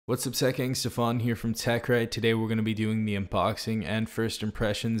What's up, Tech Gang? Stefan here from TechRight. Today we're going to be doing the unboxing and first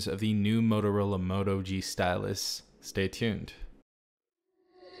impressions of the new Motorola Moto G Stylus. Stay tuned.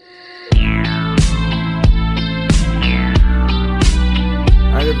 Alright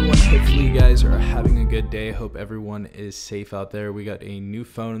everyone, hopefully you guys are having a good day. Hope everyone is safe out there. We got a new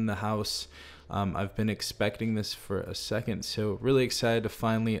phone in the house. I've been expecting this for a second, so really excited to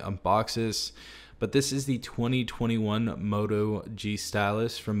finally unbox this. But this is the 2021 Moto G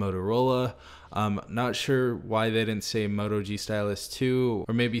Stylus from Motorola. Not sure why they didn't say Moto G Stylus 2,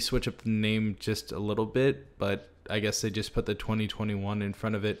 or maybe switch up the name just a little bit, but I guess they just put the 2021 in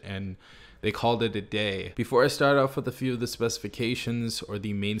front of it and they called it a day. Before I start off with a few of the specifications, or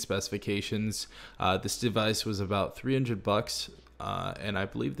the main specifications, this device was about 300 bucks, and I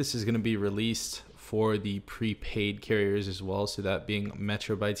believe this is going to be released for the prepaid carriers as well, so that being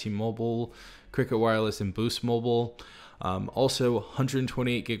Metro by T-Mobile, Cricket Wireless, and Boost Mobile. Also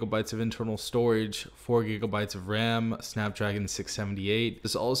 128 gigabytes of internal storage, 4 gigabytes of RAM, Snapdragon 678.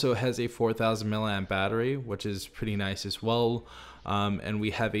 This also has a 4000 milliamp battery, which is pretty nice as well. And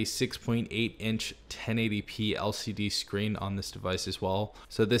we have a 6.8 inch 1080p LCD screen on this device as well.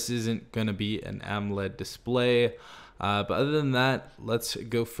 So this isn't going to be an AMOLED display. But other than that, let's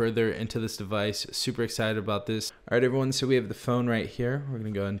go further into this device. Super excited about this. All right, everyone, so we have the phone right here. We're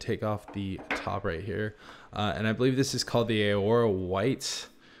gonna go ahead and take off the top right here. And I believe this is called the Aura White.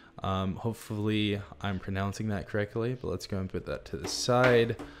 Hopefully I'm pronouncing that correctly, but let's go and put that to the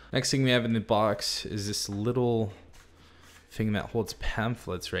side. Next thing we have in the box is this little thing that holds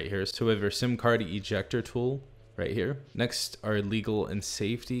pamphlets right here. So we have our SIM card ejector tool right here. Next, our legal and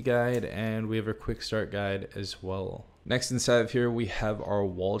safety guide, and we have our quick start guide as well. Next, inside of here, we have our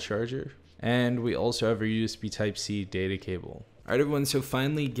wall charger, and we also have our USB Type-C data cable. All right, everyone, so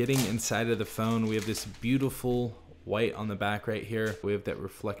finally getting inside of the phone, we have this beautiful white on the back right here. We have that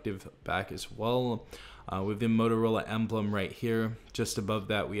reflective back as well. We have the Motorola emblem right here. Just above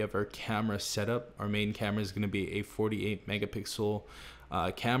that, we have our camera setup. Our main camera is going to be a 48 megapixel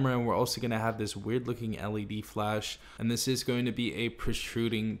camera, and we're also going to have this weird looking LED flash, and this is going to be a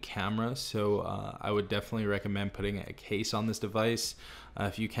protruding camera, so I would definitely recommend putting a case on this device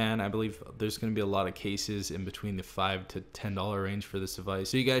if you can. I believe there's going to be a lot of cases in between the $5 to $10 range for this device,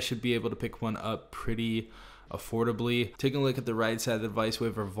 so you guys should be able to pick one up pretty affordably. Taking a look at the right side of the device, we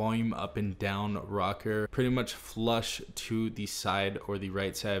have our volume up and down rocker, pretty much flush to the side or the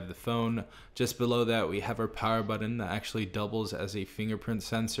right side of the phone. Just below that, we have our power button that actually doubles as a fingerprint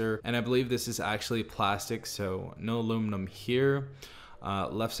sensor, and I believe this is actually plastic, so no aluminum here.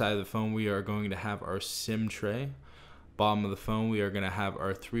 Left side of the phone, we are going to have our SIM tray. Bottom of the phone, we are going to have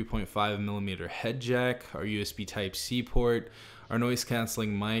our 3.5 millimeter head jack, our USB Type-C port, our noise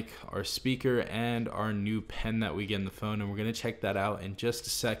canceling mic, our speaker, and our new pen that we get in the phone, and we're going to check that out in just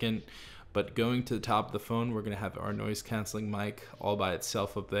a second. But going to the top of the phone, we're going to have our noise canceling mic all by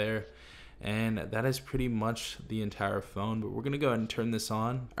itself up there, and that is pretty much the entire phone. But we're going to go ahead and turn this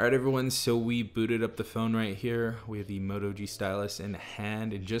on. All right, everyone, so we booted up the phone right here. We have the Moto G Stylus in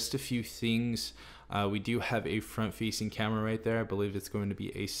hand, and just a few things. We do have a front-facing camera right there. I believe it's going to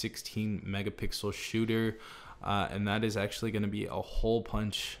be a 16 megapixel shooter, and that is actually going to be a hole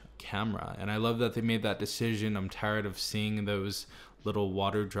punch camera. And I love that they made that decision. I'm tired of seeing those little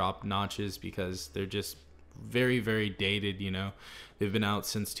water drop notches because they're just very, very dated. You know, they've been out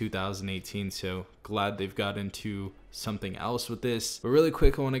since 2018, so glad they've got into something else with this. But really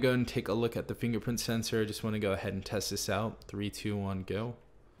quick, I want to go and take a look at the fingerprint sensor. I just want to go ahead and test this out. 3, 2, 1, go.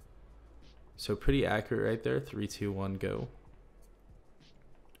 So pretty accurate right there. 3, 2, 1, go.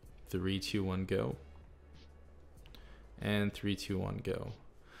 3, 2, 1, go. And 3, 2, 1, go.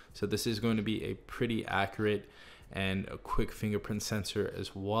 So this is going to be a pretty accurate and a quick fingerprint sensor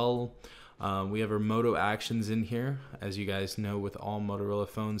as well. We have our Moto actions in here, as you guys know with all Motorola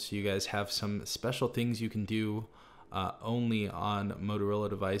phones. So you guys have some special things you can do only on Motorola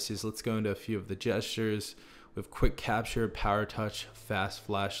devices. Let's go into a few of the gestures. We have quick capture, power touch, fast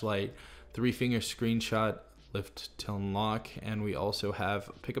flashlight, 3-finger screenshot, lift to unlock, and we also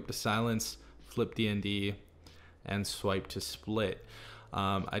have pick up to silence, flip DND, and swipe to split.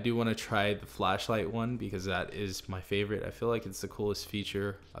 I do want to try the flashlight one because that is my favorite. I feel like it's the coolest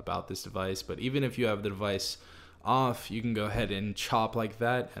feature about this device. But even if you have the device off, you can go ahead and chop like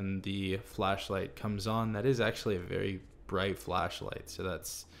that and the flashlight comes on. That is actually a very bright flashlight, so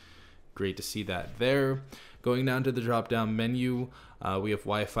that's great to see that there. Going down to the drop down menu, we have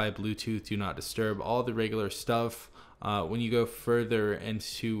Wi-Fi, Bluetooth, do not disturb, all the regular stuff. When you go further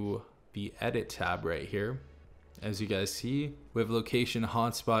into the edit tab right here, as you guys see, we have location,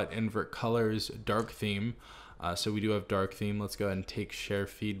 hotspot, invert colors, dark theme. So we do have dark theme. Let's go ahead and take share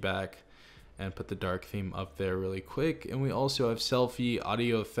feedback and put the dark theme up there really quick. And we also have selfie,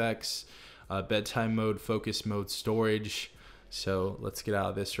 audio effects, bedtime mode, focus mode, storage. So let's get out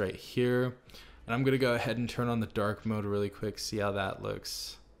of this right here. And I'm gonna go ahead and turn on the dark mode really quick, see how that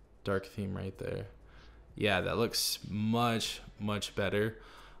looks. Dark theme right there. Yeah, that looks much better.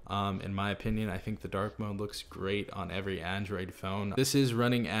 In my opinion, I think the dark mode looks great on every Android phone. This is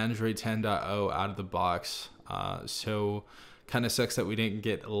running Android 10.0 out of the box. So kind of sucks that we didn't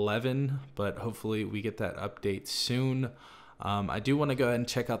get 11, but hopefully we get that update soon. I do want to go ahead and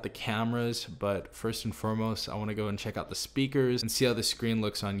check out the cameras, but first and foremost, I want to go and check out the speakers and see how the screen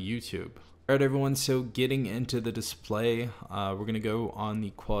looks on YouTube. All right, everyone, so getting into the display, we're going to go on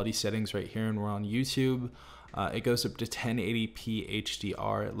the quality settings right here, and we're on YouTube. It goes up to 1080p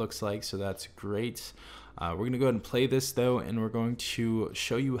HDR, it looks like, so that's great. We're going to go ahead and play this, though, and we're going to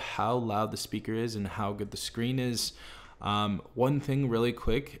show you how loud the speaker is and how good the screen is. One thing really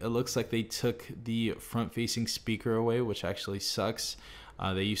quick, it looks like they took the front-facing speaker away, which actually sucks.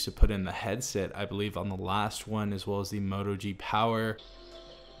 They used to put in the headset, I believe, on the last one, as well as the Moto G Power.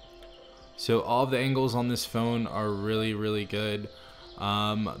 So all of the angles on this phone are really good.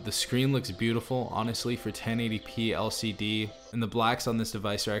 The screen looks beautiful, honestly, for 1080p LCD, and the blacks on this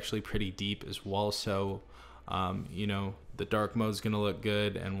device are actually pretty deep as well. So, you know, the dark mode is going to look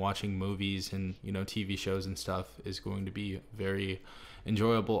good, and watching movies and, you know, TV shows and stuff is going to be very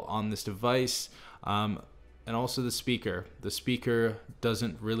enjoyable on this device. And also the speaker. The speaker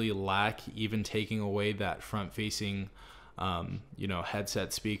doesn't really lack, even taking away that front-facing, you know,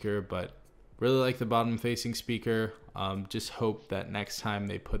 headset speaker, but really like the bottom facing speaker. Just hope that next time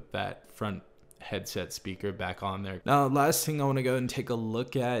they put that front headset speaker back on there. Now, last thing I want to go and take a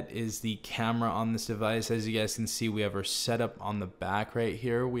look at is the camera on this device. As you guys can see, we have our setup on the back right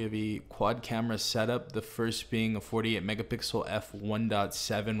here. We have a quad camera setup, the first being a 48 megapixel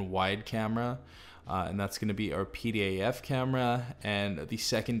f1.7 wide camera. And that's going to be our PDAF camera, and the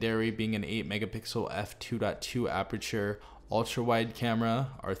secondary being an 8 megapixel f2.2 aperture ultra wide camera,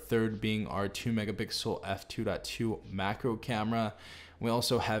 our third being our 2 megapixel f2.2 macro camera. We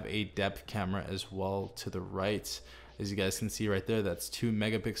also have a depth camera as well to the right. As you guys can see right there, that's 2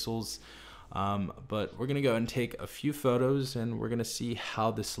 megapixels. But we're gonna go and take a few photos, and we're gonna see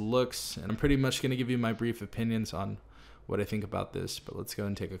how this looks. And I'm pretty much gonna give you my brief opinions on what I think about this, but let's go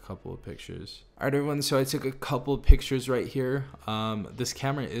and take a couple of pictures. All right, everyone, so I took a couple of pictures right here. This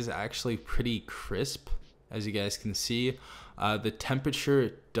camera is actually pretty crisp, as you guys can see. The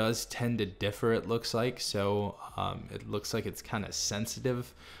temperature does tend to differ, it looks like. So it looks like it's kind of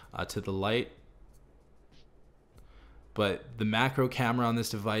sensitive to the light. But the macro camera on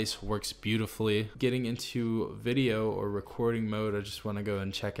this device works beautifully. Getting into video or recording mode, I just want to go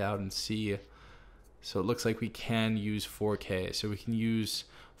and check out and see. So it looks like we can use 4K. So we can use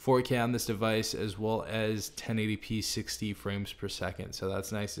 4K on this device, as well as 1080p 60 frames per second. So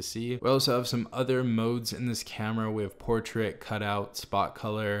that's nice to see. We also have some other modes in this camera. We have portrait, cutout, spot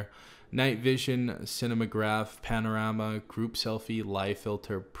color, night vision, cinematograph, panorama, group selfie, live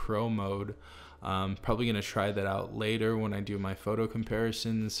filter, pro mode. Probably gonna try that out later when I do my photo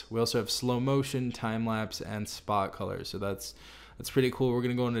comparisons. We also have slow motion, time lapse, and spot color. So that's pretty cool. We're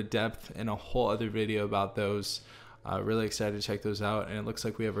gonna go into depth in a whole other video about those. Really excited to check those out. And it looks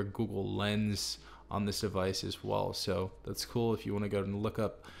like we have our Google Lens on this device as well. So that's cool. If you want to go and look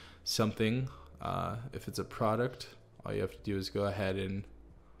up something, if it's a product, all you have to do is go ahead and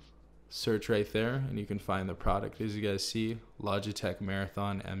search right there, and you can find the product. As you guys see, Logitech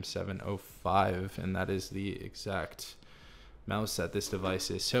Marathon M705, and that is the exact mouse that this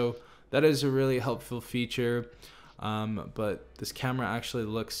device is. So that is a really helpful feature. But this camera actually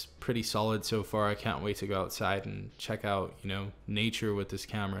looks pretty solid so far. I can't wait to go outside and check out, you know, nature with this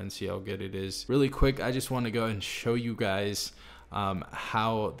camera and see how good it is. Really quick, I just want to go and show you guys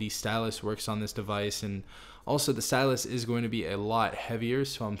how the stylus works on this device. And also the stylus is going to be a lot heavier,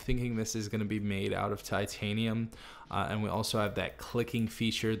 so I'm thinking this is going to be made out of titanium. And we also have that clicking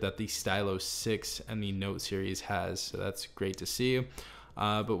feature that the Stylus 6 and the Note series has, so that's great to see.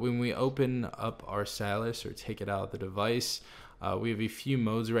 But when we open up our stylus or take it out of the device, we have a few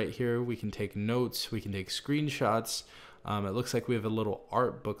modes right here. We can take notes, we can take screenshots. It looks like we have a little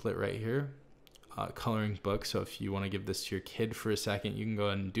art booklet right here, coloring book. So if you want to give this to your kid for a second, you can go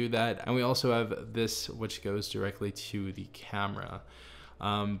ahead and do that. And we also have this, which goes directly to the camera.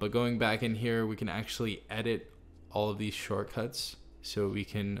 But going back in here, we can actually edit all of these shortcuts. So we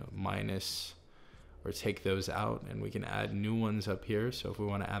can minus or take those out, and we can add new ones up here. So if we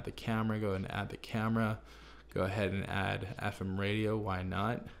want to add the camera, go ahead and add the camera. Go ahead and add FM radio, why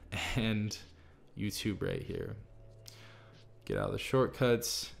not? And YouTube right here. Get out of the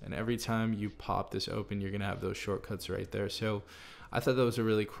shortcuts, and every time you pop this open, you're gonna have those shortcuts right there. So I thought that was a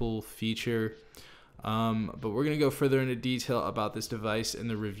really cool feature. But we're going to go further into detail about this device in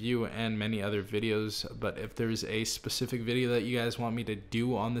the review and many other videos. But if there's a specific video that you guys want me to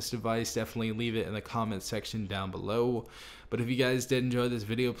do on this device, definitely leave it in the comment section down below. But if you guys did enjoy this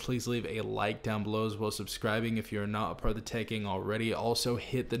video, please leave a like down below, as well as subscribing if you're not a part of the Tech Gang already. Also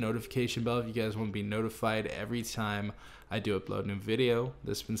hit the notification bell if you guys want to be notified every time I do upload a new video.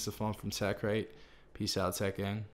 This has been Stefan from TechRight. Peace out, Tech Gang.